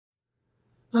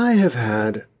I have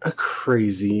had a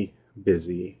crazy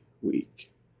busy week.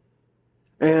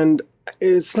 And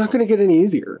it's not going to get any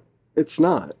easier. It's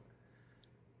not.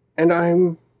 And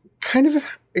I'm kind of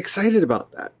excited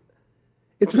about that.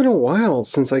 It's been a while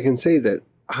since I can say that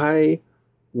I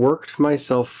worked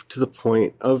myself to the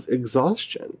point of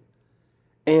exhaustion.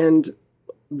 And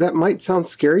that might sound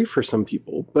scary for some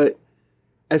people, but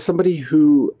as somebody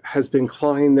who has been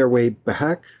clawing their way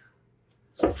back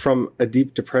from a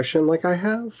deep depression like I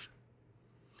have,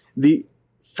 the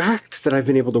fact that I've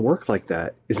been able to work like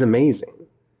that is amazing.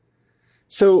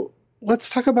 So let's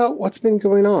talk about what's been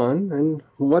going on and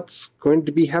what's going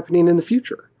to be happening in the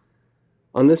future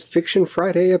on this Fiction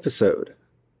Friday episode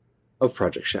of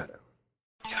Project Shadow.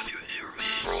 Can you hear me?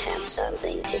 I have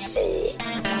something to say.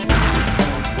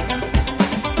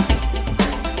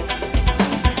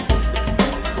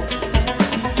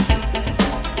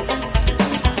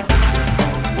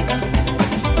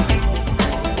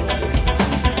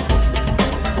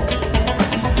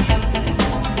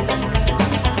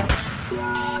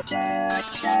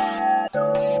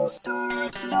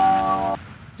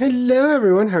 Hello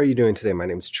everyone, how are you doing today? My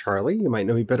name's Charlie. You might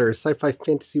know me better as sci-fi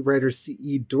fantasy writer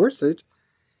C.E. Dorset.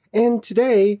 And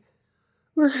today,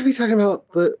 we're going to be talking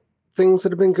about the things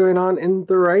that have been going on in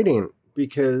the writing,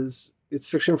 because it's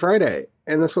Fiction Friday,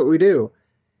 and that's what we do.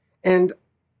 And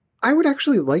I would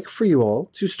actually like for you all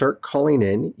to start calling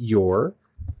in your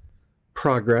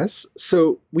progress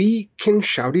so we can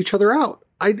shout each other out.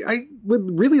 I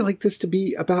would really like this to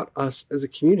be about us as a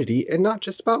community and not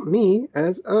just about me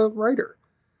as a writer.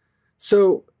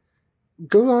 So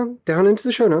go on down into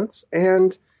the show notes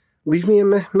and leave me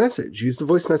a message. Use the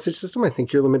voice message system. I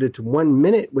think you're limited to 1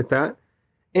 minute with that.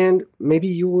 And maybe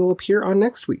you will appear on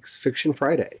next week's Fiction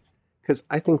Friday, because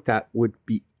I think that would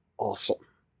be awesome.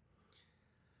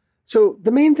 So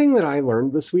the main thing that I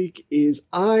learned this week is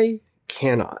I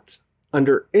cannot,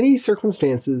 under any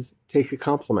circumstances, take a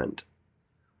compliment.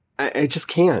 I just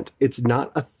can't. It's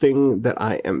not a thing that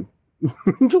I am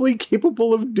mentally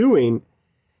capable of doing.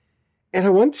 And I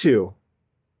want to.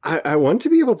 I want to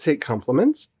be able to take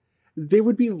compliments. They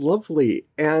would be lovely.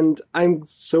 And I'm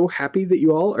so happy that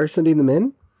you all are sending them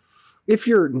in. If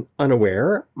you're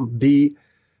unaware, the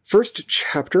first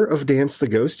chapter of Dance the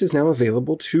Ghost is now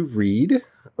available to read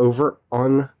over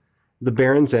on the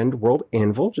Baron's End World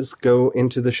Anvil. Just go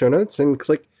into the show notes and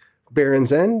click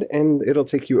Baron's End, and it'll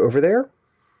take you over there.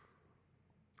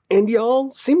 And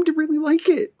y'all seem to really like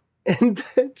it. And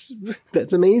that's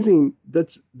amazing.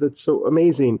 That's so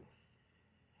amazing.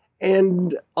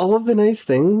 And all of the nice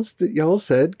things that y'all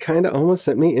said kind of almost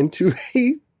sent me into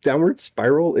a downward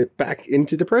spiral back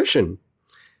into depression.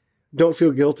 Don't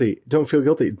feel guilty. Don't feel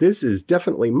guilty. This is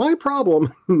definitely my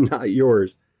problem, not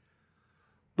yours.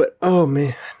 But oh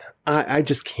man, I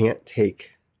just can't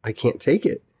take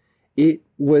it. It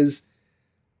was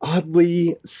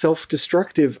oddly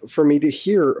self-destructive for me to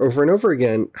hear over and over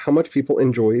again how much people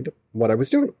enjoyed what I was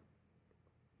doing.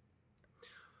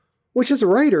 Which, as a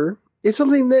writer, is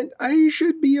something that I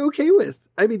should be okay with.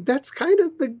 I mean, that's kind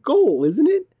of the goal, isn't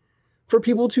it? For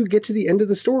people to get to the end of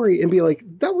the story and be like,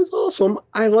 that was awesome,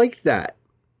 I liked that.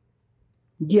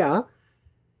 Yeah,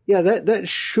 that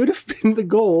should have been the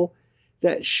goal.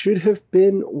 That should have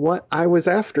been what I was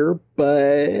after,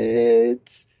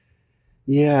 but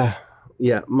yeah,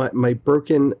 my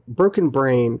broken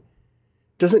brain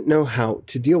doesn't know how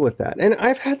to deal with that. And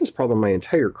I've had this problem my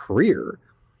entire career.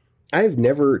 I've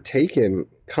never taken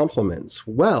compliments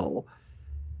well,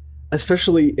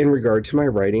 especially in regard to my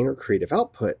writing or creative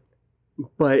output.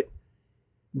 But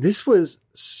this was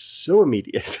so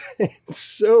immediate and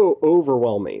so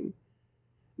overwhelming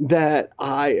that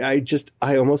I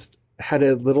almost had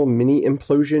a little mini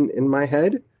implosion in my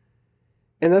head.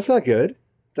 And that's not good.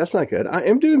 That's not good. I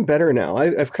am doing better now.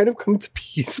 I've kind of come to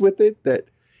peace with it, that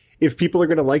if people are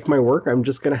going to like my work, I'm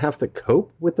just going to have to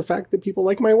cope with the fact that people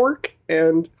like my work.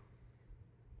 And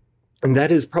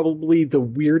that is probably the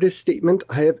weirdest statement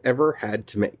I have ever had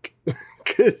to make.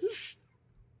 Because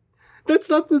that's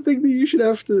not the thing that you should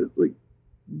have to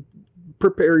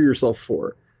prepare yourself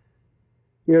for.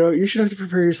 You know, you should have to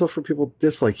prepare yourself for people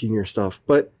disliking your stuff.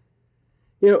 But,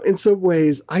 you know, in some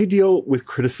ways, I deal with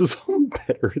criticism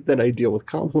better than I deal with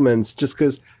compliments, just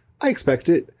because I expect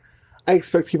it. I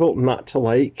expect people not to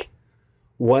like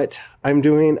what I'm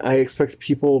doing. I expect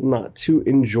people not to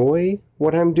enjoy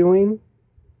what I'm doing.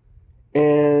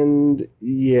 And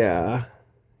yeah.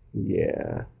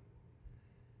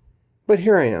 But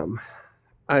here I am.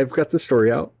 I've got the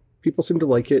story out. People seem to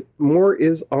like it. More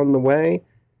is on the way.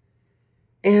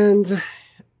 And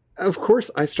of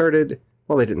course I started,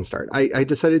 well, I didn't start. I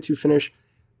decided to finish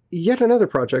yet another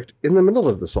project in the middle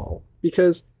of this all,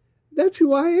 because that's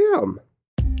who I am.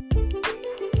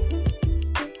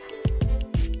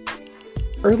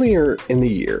 Earlier in the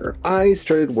year, I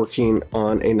started working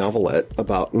on a novelette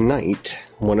about Night,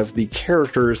 one of the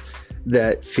characters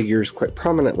that figures quite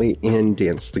prominently in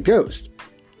Dance the Ghost.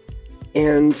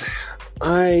 And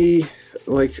I,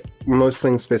 like most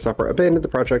things space opera, abandoned the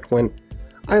project when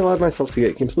I allowed myself to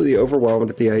get completely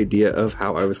overwhelmed at the idea of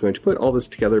how I was going to put all this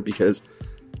together, because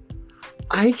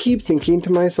I keep thinking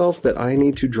to myself that I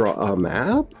need to draw a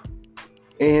map,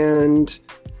 and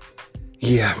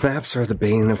yeah, maps are the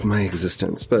bane of my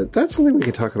existence, but that's something we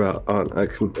can talk about on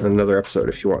another episode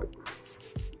if you want.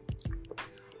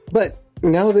 But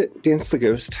now that Dance the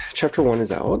Ghost Chapter 1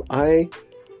 is out, I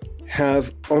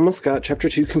have almost got Chapter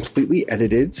 2 completely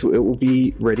edited, so it will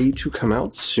be ready to come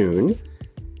out soon.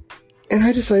 And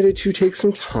I decided to take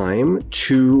some time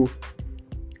to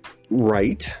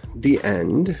write the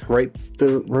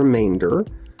remainder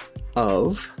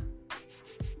of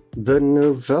the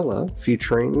novella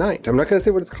featuring Night. I'm not going to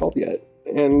say what it's called yet,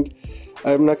 and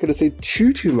I'm not going to say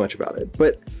too much about it,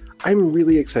 but I'm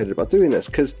really excited about doing this,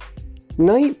 because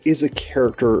Night is a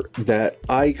character that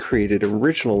I created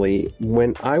originally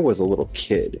when I was a little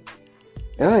kid.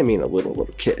 And I mean a little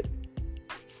kid.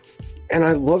 And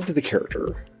I loved the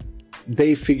character.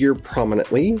 They figure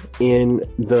prominently in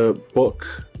the book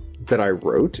that I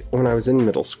wrote when I was in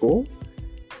middle school.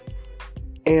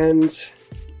 And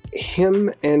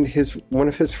him and one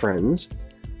of his friends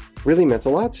really meant a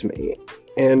lot to me.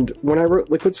 And when I wrote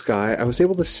Liquid Sky, I was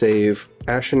able to save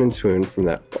Ashen and Swoon from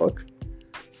that book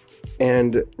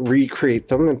and recreate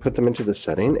them and put them into the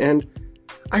setting. And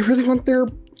I really want their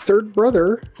third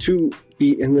brother to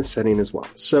be in this setting as well.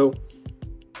 So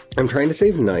I'm trying to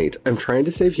save Night. I'm trying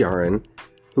to save Yaren,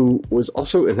 who was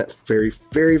also in that very,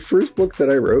 very first book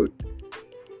that I wrote.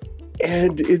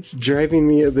 And it's driving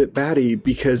me a bit batty,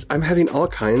 because I'm having all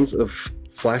kinds of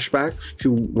flashbacks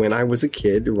to when I was a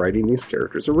kid writing these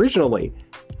characters originally.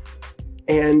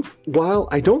 And while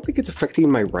I don't think it's affecting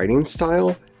my writing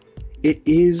style, it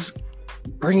is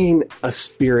bringing a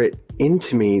spirit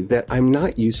into me that I'm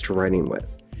not used to writing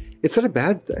with. It's not a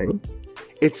bad thing.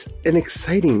 It's an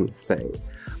exciting thing.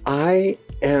 I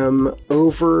am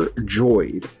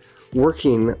overjoyed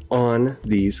working on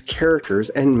these characters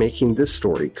and making this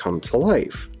story come to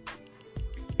life.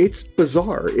 It's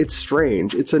bizarre. It's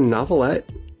strange. It's a novelette,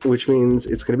 which means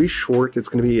it's going to be short. It's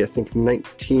going to be, I think,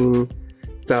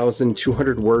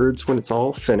 19,200 words when it's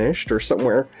all finished, or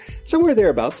somewhere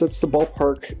thereabouts. That's the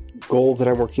ballpark goal that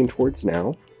I'm working towards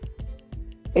now.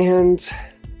 And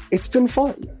it's been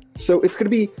fun. So it's going to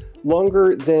be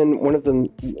longer than one of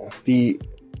the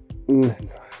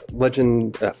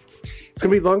legend. It's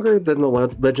going to be longer than the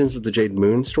Legends of the Jade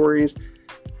Moon stories,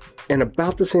 and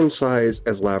about the same size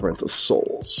as Labyrinth of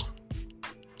Souls.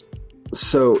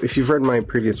 So if you've read my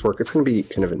previous work, it's going to be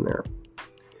kind of in there.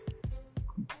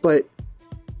 But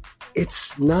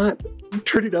it's not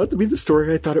turning out to be the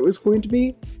story I thought it was going to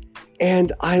be.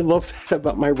 And I love that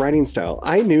about my writing style.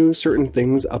 I knew certain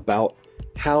things about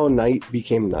how Night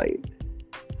became Night.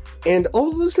 And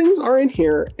all of those things are in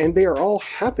here, and they are all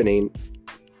happening,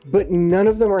 but none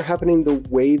of them are happening the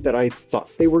way that I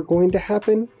thought they were going to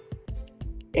happen.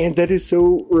 And that is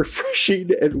so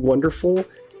refreshing and wonderful.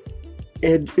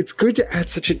 And it's good to add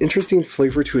such an interesting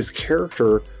flavor to his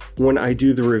character when I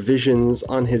do the revisions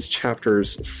on his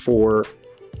chapters for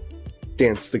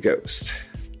Dance the Ghost.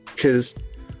 Because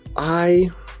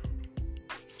I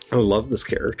love this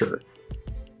character.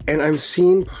 And I'm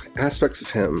seeing aspects of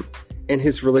him and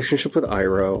his relationship with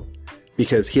Iroh,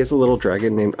 because he has a little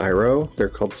dragon named Iroh. They're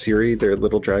called Siri. They're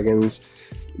little dragons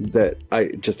that I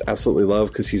just absolutely love,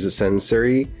 because he's a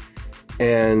Sensori.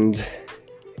 And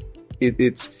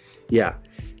it's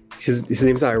his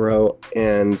name's Iroh,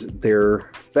 and they're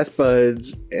best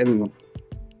buds, and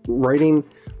writing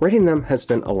them has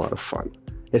been a lot of fun.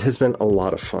 It has been a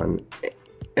lot of fun,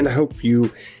 and I hope you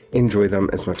enjoy them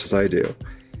as much as I do.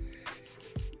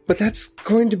 But that's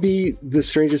going to be the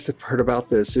strangest part about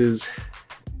this is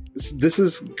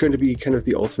going to be kind of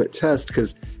the ultimate test,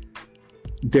 because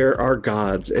there are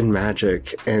gods and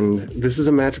magic, and this is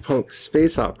a Magipunk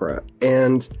space opera,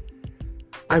 and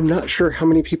I'm not sure how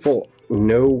many people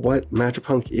know what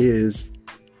Magipunk is,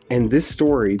 and this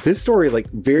story like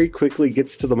very quickly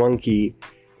gets to the monkey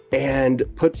and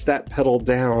puts that pedal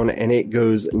down, and it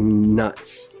goes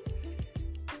nuts.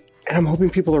 And I'm hoping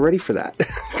people are ready for that,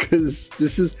 because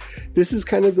this is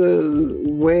kind of the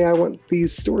way I want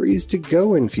these stories to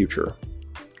go in future.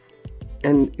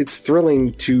 And it's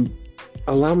thrilling to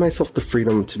allow myself the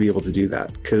freedom to be able to do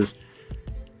that, because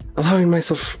allowing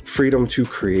myself freedom to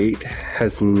create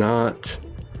has not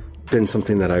been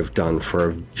something that I've done for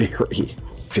a very,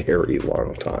 very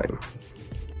long time.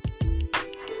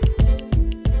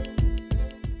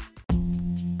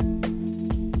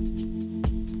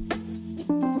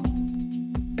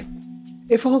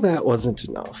 If all that wasn't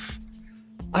enough,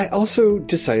 I also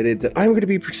decided that I'm going to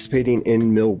be participating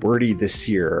in Millwordy this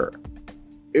year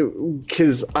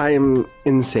because I'm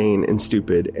insane and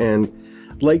stupid and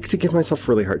like to give myself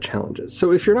really hard challenges.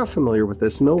 So if you're not familiar with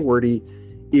this, Millwordy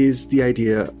is the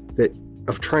idea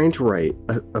of trying to write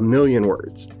a million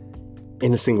words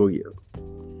in a single year.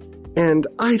 And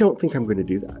I don't think I'm going to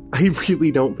do that. I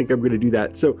really don't think I'm going to do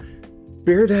that. So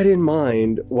bear that in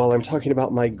mind while I'm talking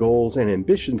about my goals and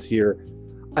ambitions here.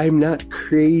 I'm not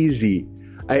crazy.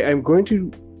 I'm going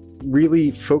to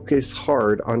really focus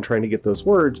hard on trying to get those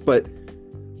words, but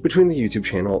between the YouTube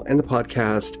channel and the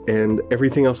podcast and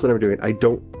everything else that I'm doing, I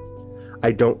don't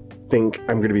think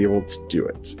I'm going to be able to do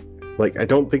it. Like, I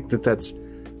don't think that that's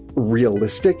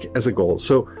realistic as a goal.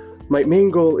 So my main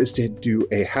goal is to do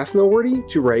a half Millwordy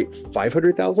to write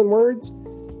 500,000 words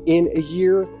in a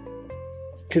year,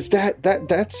 because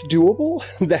that's doable.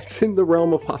 That's in the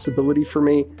realm of possibility for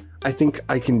me. I think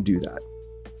I can do that.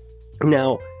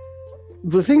 Now,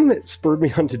 the thing that spurred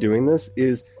me on to doing this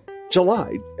is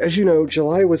July. As you know,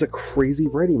 July was a crazy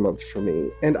writing month for me,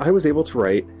 and I was able to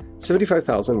write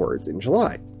 75,000 words in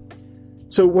July.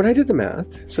 So when I did the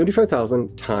math,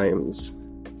 75,000 times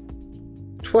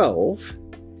 12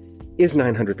 is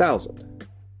 900,000.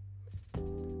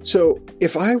 So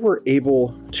if I were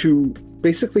able to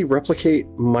basically replicate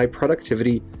my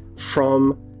productivity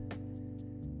from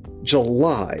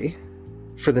July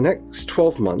for the next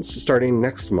 12 months, starting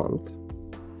next month,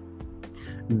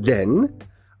 then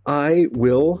I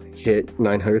will hit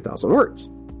 900,000 words.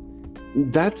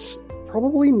 That's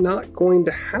probably not going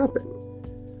to happen.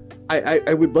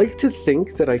 I would like to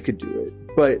think that I could do it,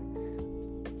 but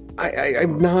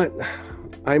I'm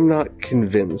not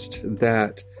convinced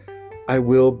that I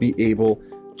will be able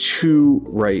to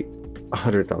write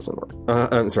 100,000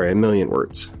 words. A million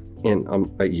words in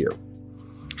a year.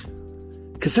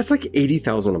 Because that's like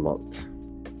 80,000 a month,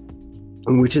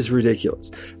 which is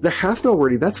ridiculous. The half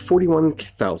Millwordy, that's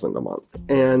 41,000 a month,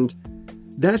 and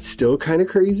that's still kind of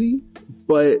crazy,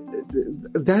 but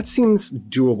that seems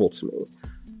doable to me.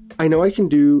 I know I can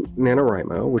do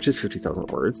NaNoWriMo, which is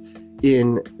 50,000 words.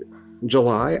 In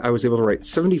July, I was able to write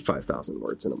 75,000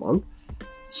 words in a month.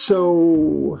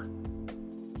 So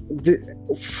the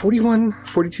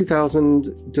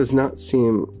 42,000 does not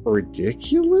seem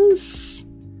ridiculous.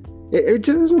 It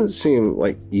doesn't seem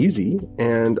like easy,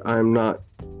 and I'm not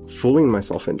fooling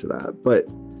myself into that, but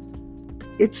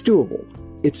it's doable.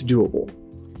 It's doable.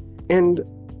 And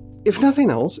if nothing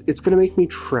else, it's going to make me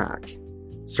track,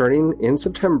 starting in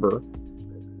September,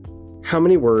 how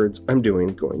many words I'm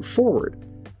doing going forward.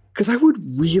 Because I would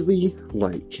really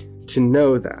like to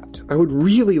know that. I would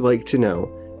really like to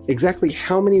know exactly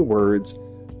how many words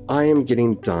I am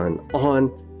getting done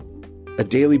on a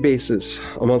daily basis,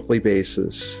 a monthly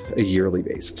basis, a yearly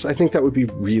basis. I think that would be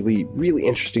really, really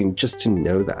interesting just to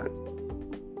know that.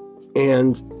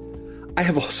 And I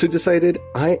have also decided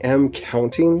I am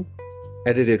counting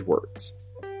edited words,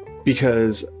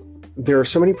 because there are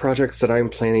so many projects that I'm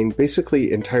planning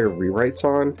basically entire rewrites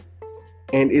on,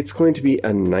 and it's going to be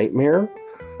a nightmare,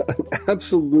 an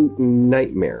absolute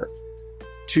nightmare,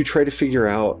 to try to figure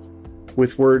out,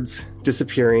 with words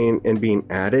disappearing and being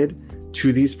added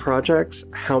to these projects,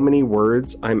 how many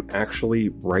words I'm actually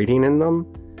writing in them.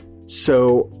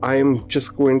 So I'm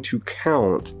just going to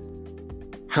count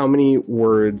how many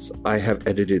words I have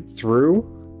edited through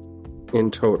in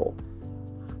total.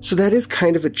 So that is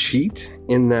kind of a cheat,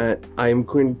 in that I'm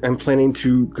planning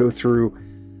to go through,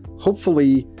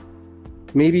 hopefully,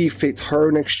 maybe Fate's Horror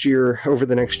over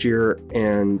the next year,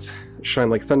 and Shine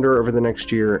Like Thunder over the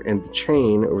next year, and The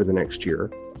Chain over the next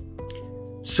year.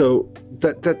 So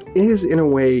that is, in a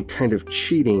way, kind of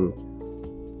cheating,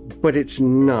 but it's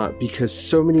not, because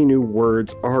so many new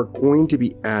words are going to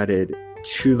be added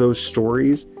to those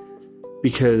stories,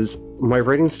 because my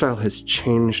writing style has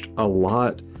changed a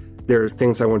lot. There are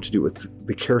things I want to do with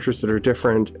the characters that are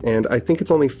different, and I think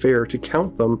it's only fair to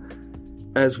count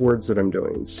them as words that I'm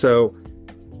doing. So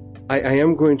I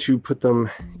am going to put them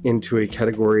into a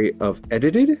category of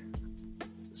edited,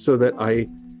 so that I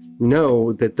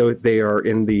know that they are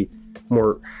in the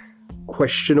more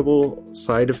questionable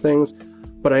side of things,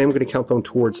 but I am going to count them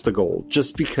towards the goal,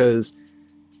 just because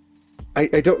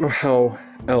I don't know how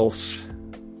else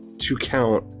to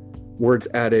count words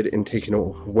added and taken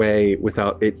away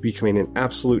without it becoming an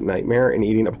absolute nightmare and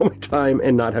eating up all my time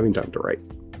and not having time to write.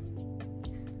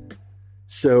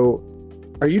 So,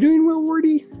 are you doing well,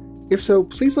 Wardy? If so,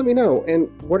 please let me know. And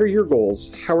what are your goals?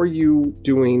 How are you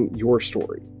doing your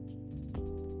story?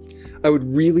 I would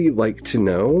really like to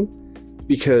know,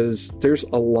 because there's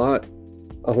a lot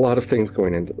of things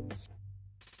going into this.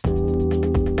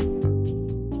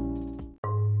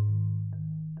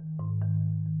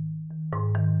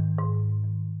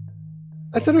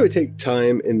 I thought I would take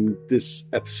time in this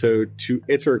episode to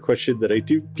answer a question that I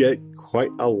do get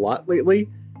quite a lot lately,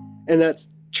 and that's,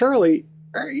 Charlie,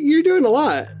 you're doing a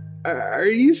lot. Are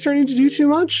you starting to do too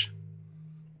much?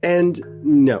 And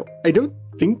no, I don't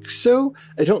think so.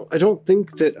 I don't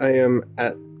think that I am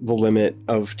at the limit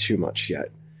of too much yet.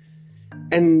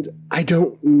 And I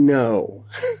don't know.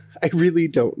 I really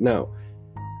don't know.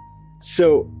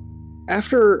 So,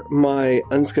 after my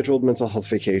unscheduled mental health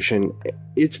vacation,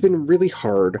 it's been really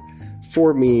hard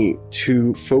for me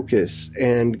to focus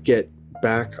and get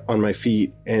back on my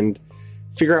feet and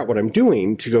figure out what I'm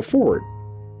doing to go forward.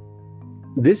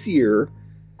 This year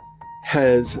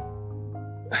I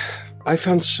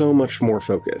found so much more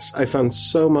focus. I found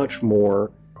so much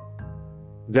more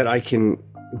that I can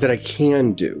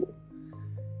do.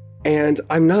 And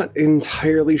I'm not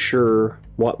entirely sure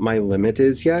what my limit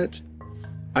is yet.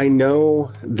 I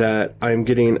know that I'm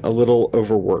getting a little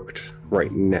overworked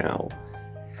right now.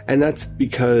 And that's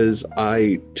because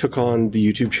I took on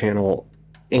the YouTube channel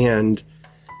and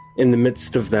in the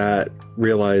midst of that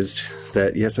realized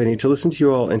that, yes, I need to listen to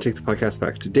you all and take the podcast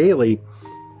back to daily.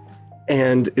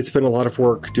 And it's been a lot of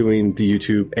work doing the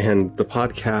YouTube and the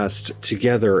podcast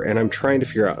together, and I'm trying to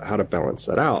figure out how to balance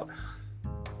that out.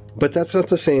 But that's not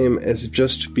the same as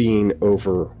just being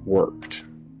overworked.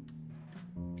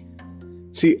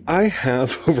 See, I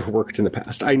have overworked in the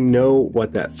past. I know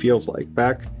what that feels like.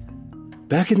 Back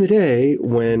in the day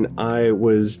when I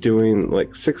was doing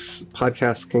like 6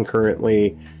 podcasts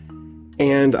concurrently,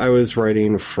 and I was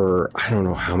writing for I don't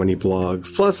know how many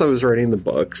blogs, plus I was writing the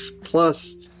books,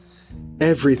 plus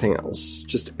everything else,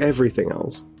 just everything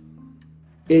else.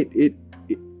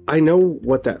 I know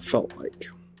what that felt like.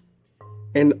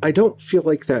 And I don't feel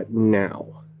like that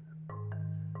now.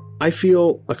 I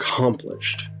feel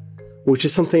accomplished, which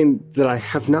is something that I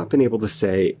have not been able to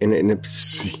say in an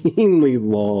obscenely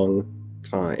long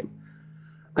time.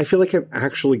 I feel like I'm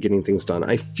actually getting things done.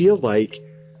 I feel like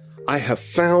I have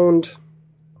found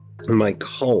my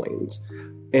callings,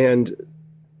 and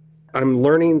I'm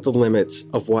learning the limits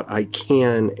of what I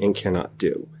can and cannot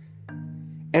do.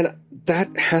 And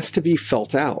that has to be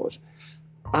felt out.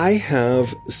 I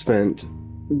have spent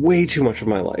way too much of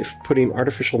my life putting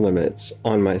artificial limits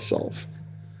on myself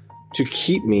to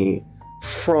keep me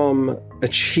from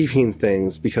achieving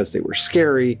things because they were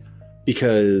scary,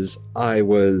 because I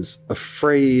was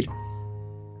afraid,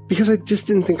 because I just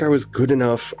didn't think I was good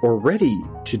enough or ready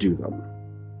to do them.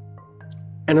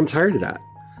 And I'm tired of that.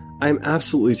 I'm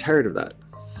absolutely tired of that.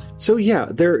 So yeah,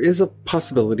 there is a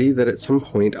possibility that at some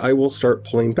point I will start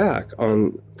pulling back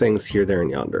on things here, there,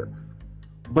 and yonder.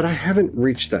 But I haven't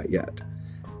reached that yet.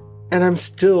 And I'm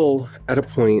still at a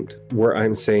point where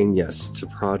I'm saying yes to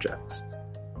projects.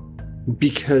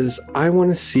 Because I want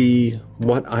to see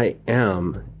what I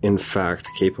am, in fact,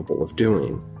 capable of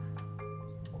doing.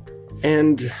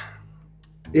 And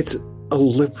it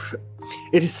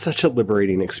is such a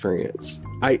liberating experience.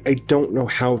 I don't know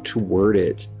how to word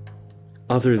it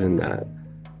other than that.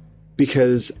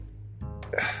 Because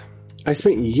I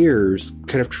spent years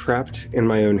kind of trapped in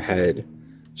my own head,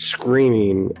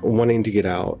 screaming, wanting to get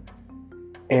out.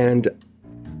 And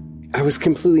I was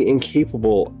completely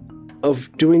incapable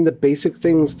of doing the basic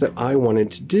things that I wanted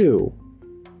to do.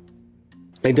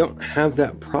 I don't have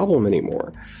that problem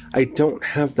anymore. I don't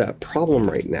have that problem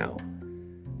right now.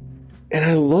 And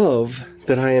I love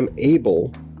that I am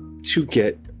able to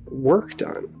get work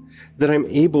done, that I'm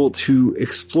able to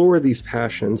explore these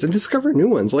passions and discover new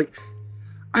ones. Like,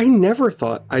 I never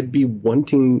thought I'd be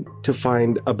wanting to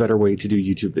find a better way to do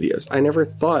YouTube videos. I never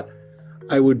thought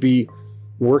I would be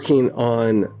working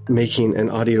on making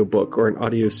an audiobook or an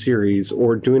audio series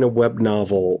or doing a web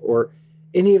novel or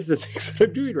any of the things that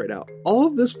I'm doing right now. All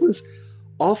of this was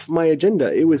off my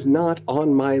agenda. It was not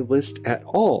on my list at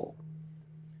all.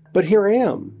 But here I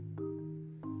am,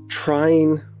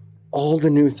 trying all the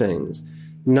new things,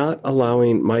 not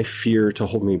allowing my fear to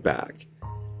hold me back.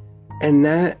 And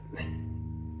that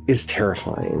is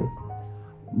terrifying.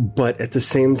 But at the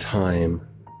same time,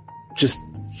 just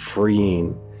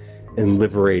freeing and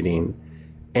liberating,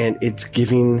 and it's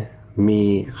giving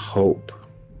me hope.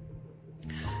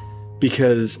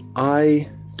 Because I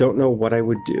don't know what I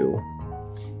would do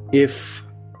if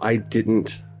I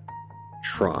didn't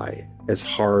try as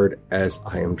hard as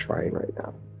I am trying right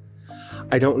now.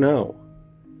 I don't know.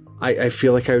 I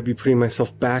feel like I would be putting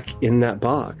myself back in that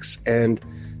box and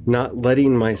not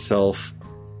letting myself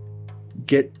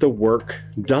get the work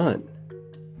done.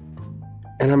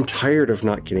 And I'm tired of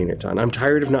not getting it done. I'm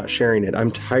tired of not sharing it. I'm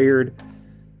tired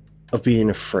of being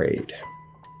afraid.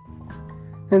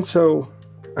 And so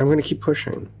I'm going to keep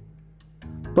pushing.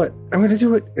 But I'm going to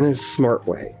do it in a smart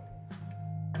way.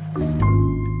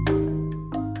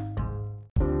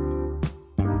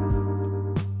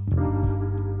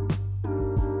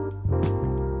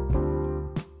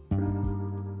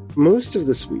 Most of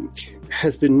this week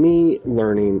has been me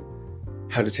learning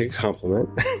how to take a compliment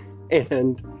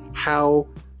and how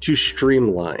to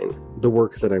streamline the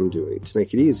work that I'm doing to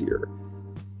make it easier.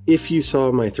 If you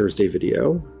saw my Thursday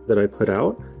video that I put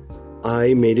out,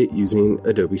 I made it using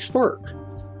Adobe Spark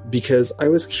because I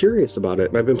was curious about it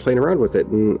and I've been playing around with it,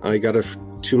 and I got a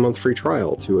 2-month free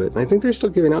trial to it. And I think they're still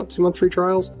giving out 2-month free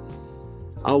trials.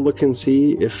 I'll look and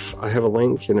see if I have a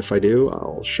link, and if I do,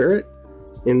 I'll share it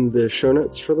in the show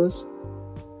notes for this.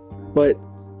 But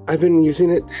I've been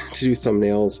using it to do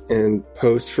thumbnails and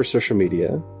posts for social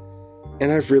media,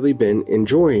 and I've really been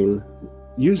enjoying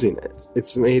using it.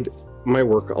 It's made my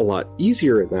work a lot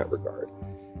easier in that regard.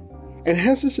 And it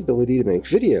has this ability to make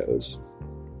videos.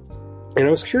 And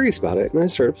I was curious about it, and I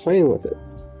started playing with it.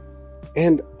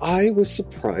 And I was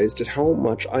surprised at how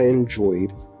much I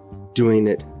enjoyed doing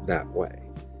it that way.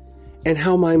 And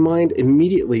how my mind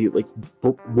immediately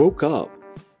woke up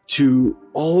to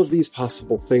all of these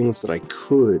possible things that I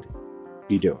could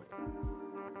be doing.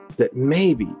 That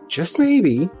maybe, just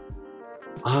maybe,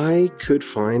 I could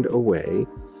find a way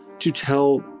to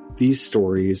tell these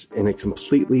stories in a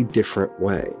completely different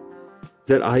way.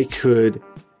 That I could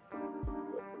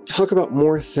talk about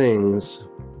more things,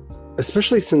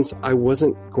 especially since I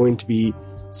wasn't going to be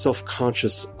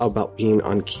self-conscious about being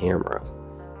on camera.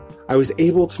 I was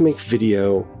able to make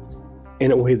video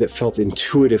in a way that felt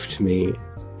intuitive to me,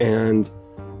 and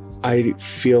I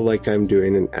feel like I'm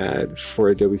doing an ad for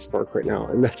Adobe Spark right now,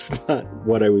 and that's not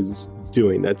what I was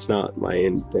doing. That's not my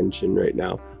intention right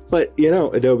now. But,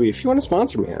 Adobe, if you want to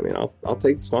sponsor me, I'll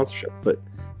take the sponsorship. But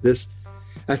this,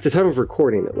 at the time of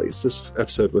recording at least, this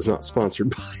episode was not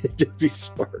sponsored by Adobe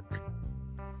Spark.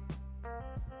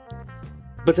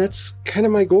 But that's kind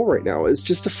of my goal right now, is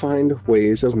just to find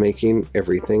ways of making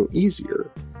everything easier.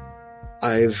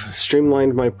 I've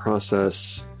streamlined my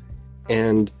process,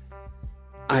 and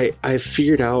I've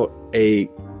figured out I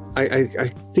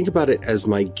think about it as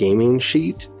my gaming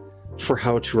sheet for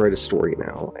how to write a story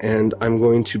now. And I'm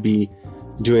going to be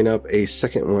doing up a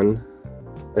second one,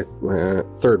 a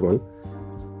third one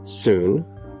soon,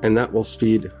 and that will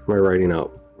speed my writing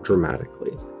up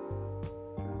dramatically.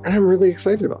 And I'm really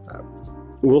excited about that.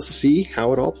 We'll see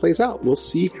how it all plays out. We'll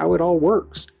see how it all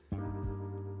works.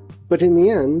 But in the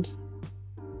end,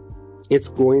 it's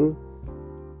going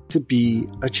to be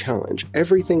a challenge.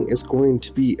 Everything is going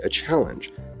to be a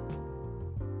challenge.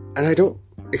 And I don't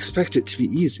expect it to be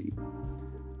easy.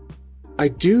 I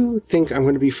do think I'm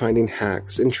going to be finding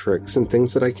hacks and tricks and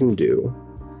things that I can do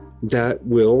that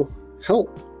will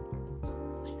help.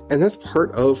 And that's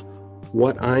part of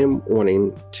what I'm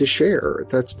wanting to share.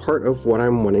 That's part of what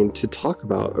I'm wanting to talk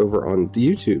about over on the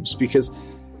YouTubes, because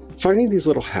finding these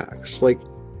little hacks, like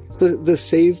the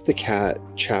Save the Cat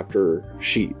chapter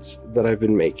sheets that I've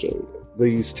been making,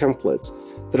 these templates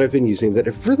that I've been using that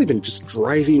have really been just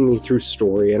driving me through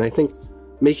story, and I think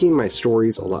making my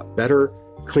stories a lot better,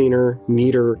 cleaner,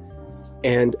 neater,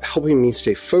 and helping me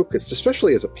stay focused,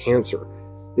 especially as a pantser.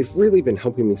 They've really been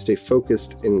helping me stay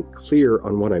focused and clear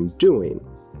on what I'm doing.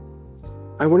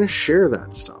 I want to share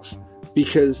that stuff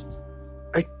because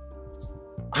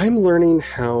I'm learning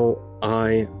how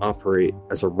I operate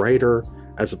as a writer,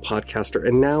 as a podcaster,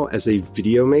 and now as a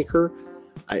video maker.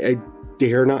 I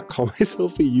dare not call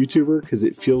myself a YouTuber because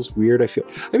it feels weird.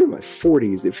 I'm in my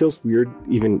 40s. It feels weird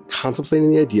even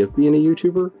contemplating the idea of being a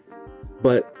YouTuber.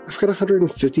 But I've got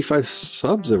 155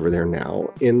 subs over there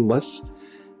now in less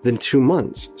than 2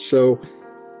 months. So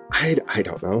I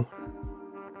don't know.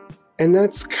 And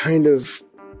that's kind of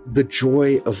the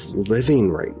joy of living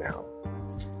right now.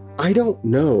 I don't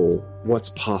know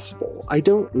what's possible. I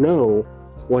don't know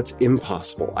what's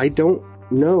impossible. I don't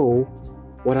know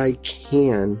what I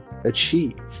can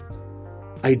achieve.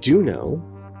 I do know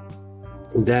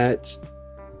that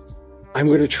I'm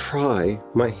going to try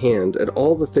my hand at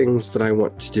all the things that I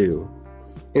want to do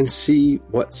and see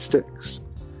what sticks.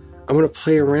 I want to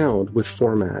play around with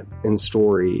format and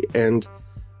story and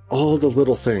all the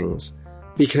little things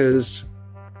because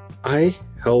I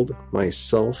held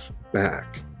myself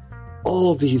back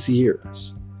all these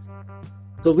years.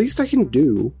 The least I can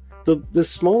do, the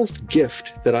smallest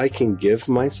gift that I can give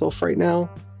myself right now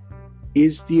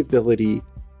is the ability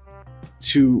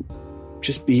to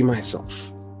just be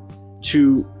myself,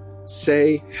 to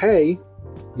say, hey,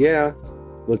 yeah,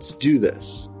 let's do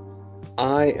this.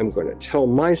 I am going to tell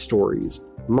my stories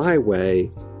my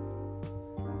way,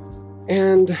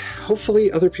 and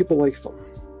hopefully other people like them.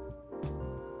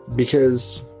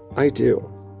 Because I do.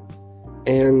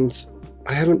 And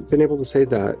I haven't been able to say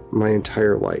that my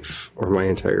entire life or my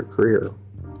entire career.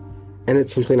 And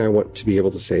it's something I want to be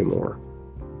able to say more.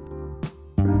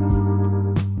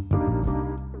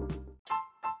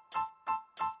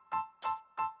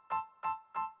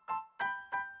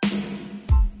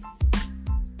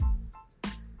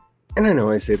 And I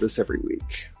know I say this every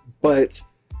week, but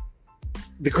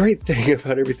the great thing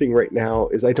about everything right now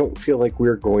is I don't feel like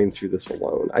we're going through this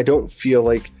alone. I don't feel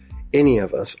like any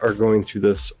of us are going through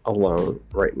this alone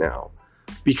right now,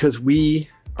 because we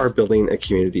are building a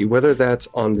community, whether that's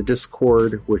on the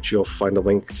Discord, which you'll find a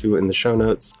link to in the show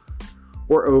notes,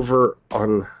 or over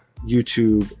on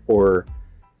YouTube, or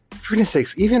for goodness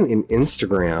sakes, even in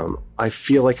Instagram. I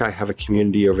feel like I have a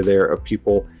community over there of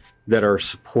people that are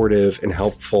supportive and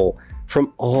helpful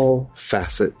from all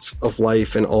facets of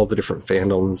life and all the different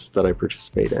fandoms that I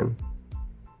participate in.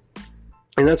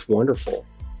 And that's wonderful.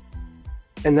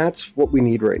 And that's what we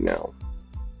need right now.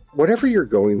 Whatever you're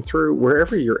going through,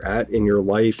 wherever you're at in your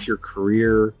life, your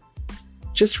career,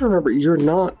 just remember you're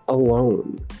not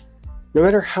alone. No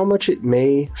matter how much it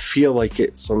may feel like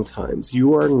it sometimes,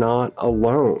 you are not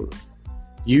alone.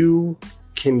 You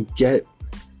can get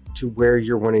to where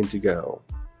you're wanting to go.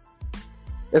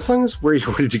 As long as where you're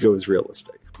wanting to go is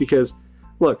realistic. Because,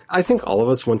 look, I think all of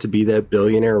us want to be that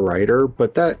billionaire writer,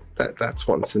 but that's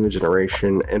once in a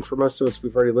generation, and for most of us,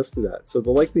 we've already lived through that. So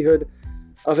the likelihood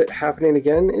of it happening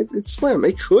again, it's slim.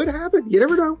 It could happen. You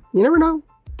never know. You never know.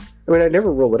 I mean, I'd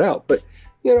never rule it out, but,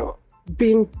 you know,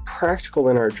 being practical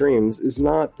in our dreams is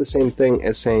not the same thing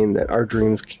as saying that our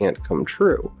dreams can't come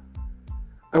true.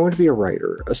 I want to be a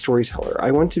writer, a storyteller.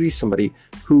 I want to be somebody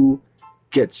who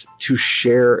gets to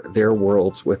share their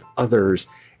worlds with others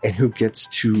and who gets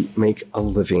to make a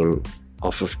living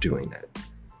off of doing it.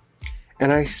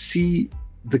 And I see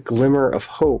the glimmer of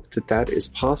hope that that is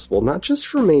possible, not just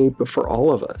for me, but for all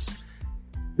of us,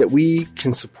 that we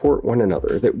can support one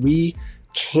another, that we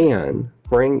can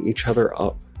bring each other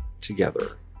up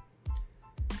together,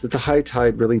 that the high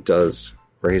tide really does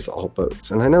raise all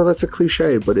boats. And I know that's a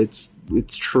cliche, but it's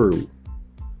true.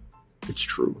 It's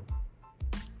true.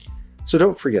 So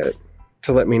don't forget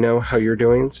to let me know how you're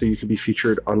doing so you can be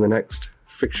featured on the next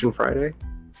Fiction Friday.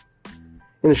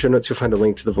 In the show notes, you'll find a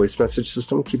link to the voice message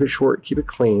system. Keep it short, keep it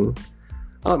clean.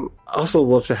 Also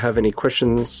love to have any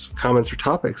questions, comments, or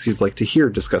topics you'd like to hear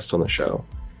discussed on the show.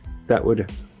 That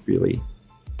would really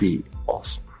be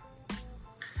awesome.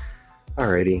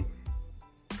 Alrighty.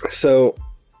 So,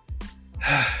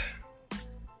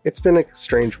 it's been a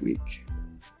strange week.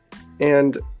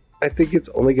 And I think it's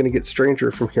only going to get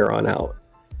stranger from here on out.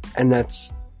 And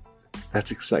that's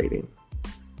exciting.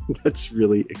 That's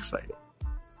really exciting.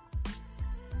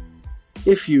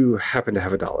 If you happen to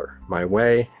have $1 my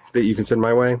way, that you can send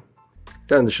my way,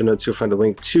 down in the show notes, you'll find a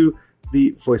link to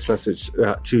the voice message,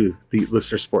 to the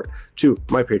listener support, to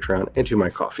my Patreon, and to my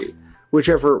coffee.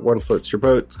 Whichever one floats your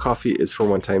boat, coffee is for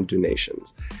one-time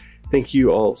donations. Thank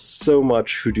you all so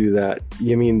much who do that.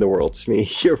 You mean the world to me.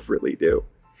 You really do.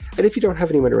 And if you don't have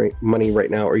any money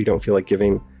right now, or you don't feel like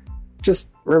giving, just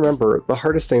remember the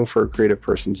hardest thing for a creative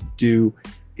person to do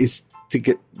is to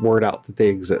get word out that they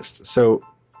exist. So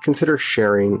consider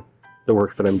sharing the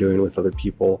work that I'm doing with other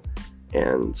people,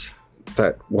 and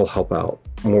that will help out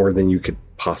more than you could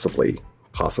possibly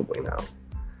know.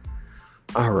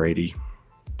 Alrighty.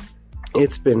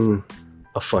 It's been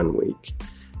a fun week.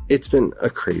 It's been a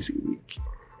crazy week.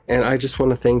 And I just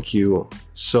want to thank you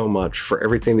so much for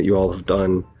everything that you all have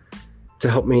done to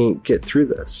help me get through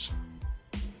this.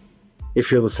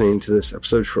 If you're listening to this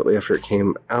episode shortly after it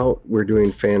came out, we're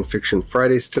doing Fan Fiction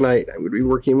Fridays tonight. I'm going to be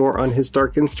working more on His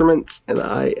Dark Instruments, and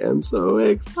I am so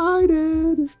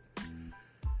excited.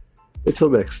 Until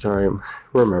next time,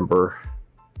 remember,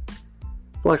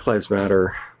 Black Lives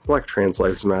Matter, Black trans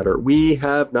lives matter. We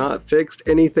have not fixed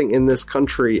anything in this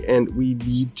country, and we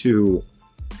need to.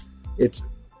 It's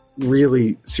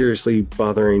really seriously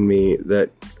bothering me that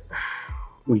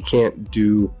we can't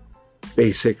do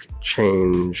basic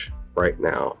change right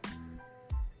now.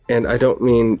 And I don't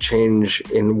mean change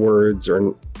in words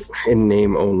or in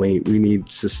name only. We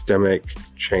need systemic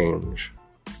change.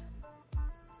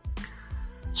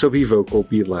 So be vocal,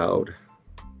 be loud.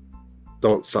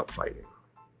 Don't stop fighting.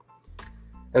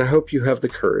 And I hope you have the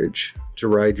courage to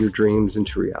ride your dreams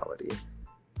into reality.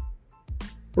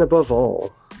 And above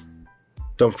all,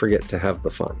 don't forget to have the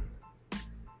fun.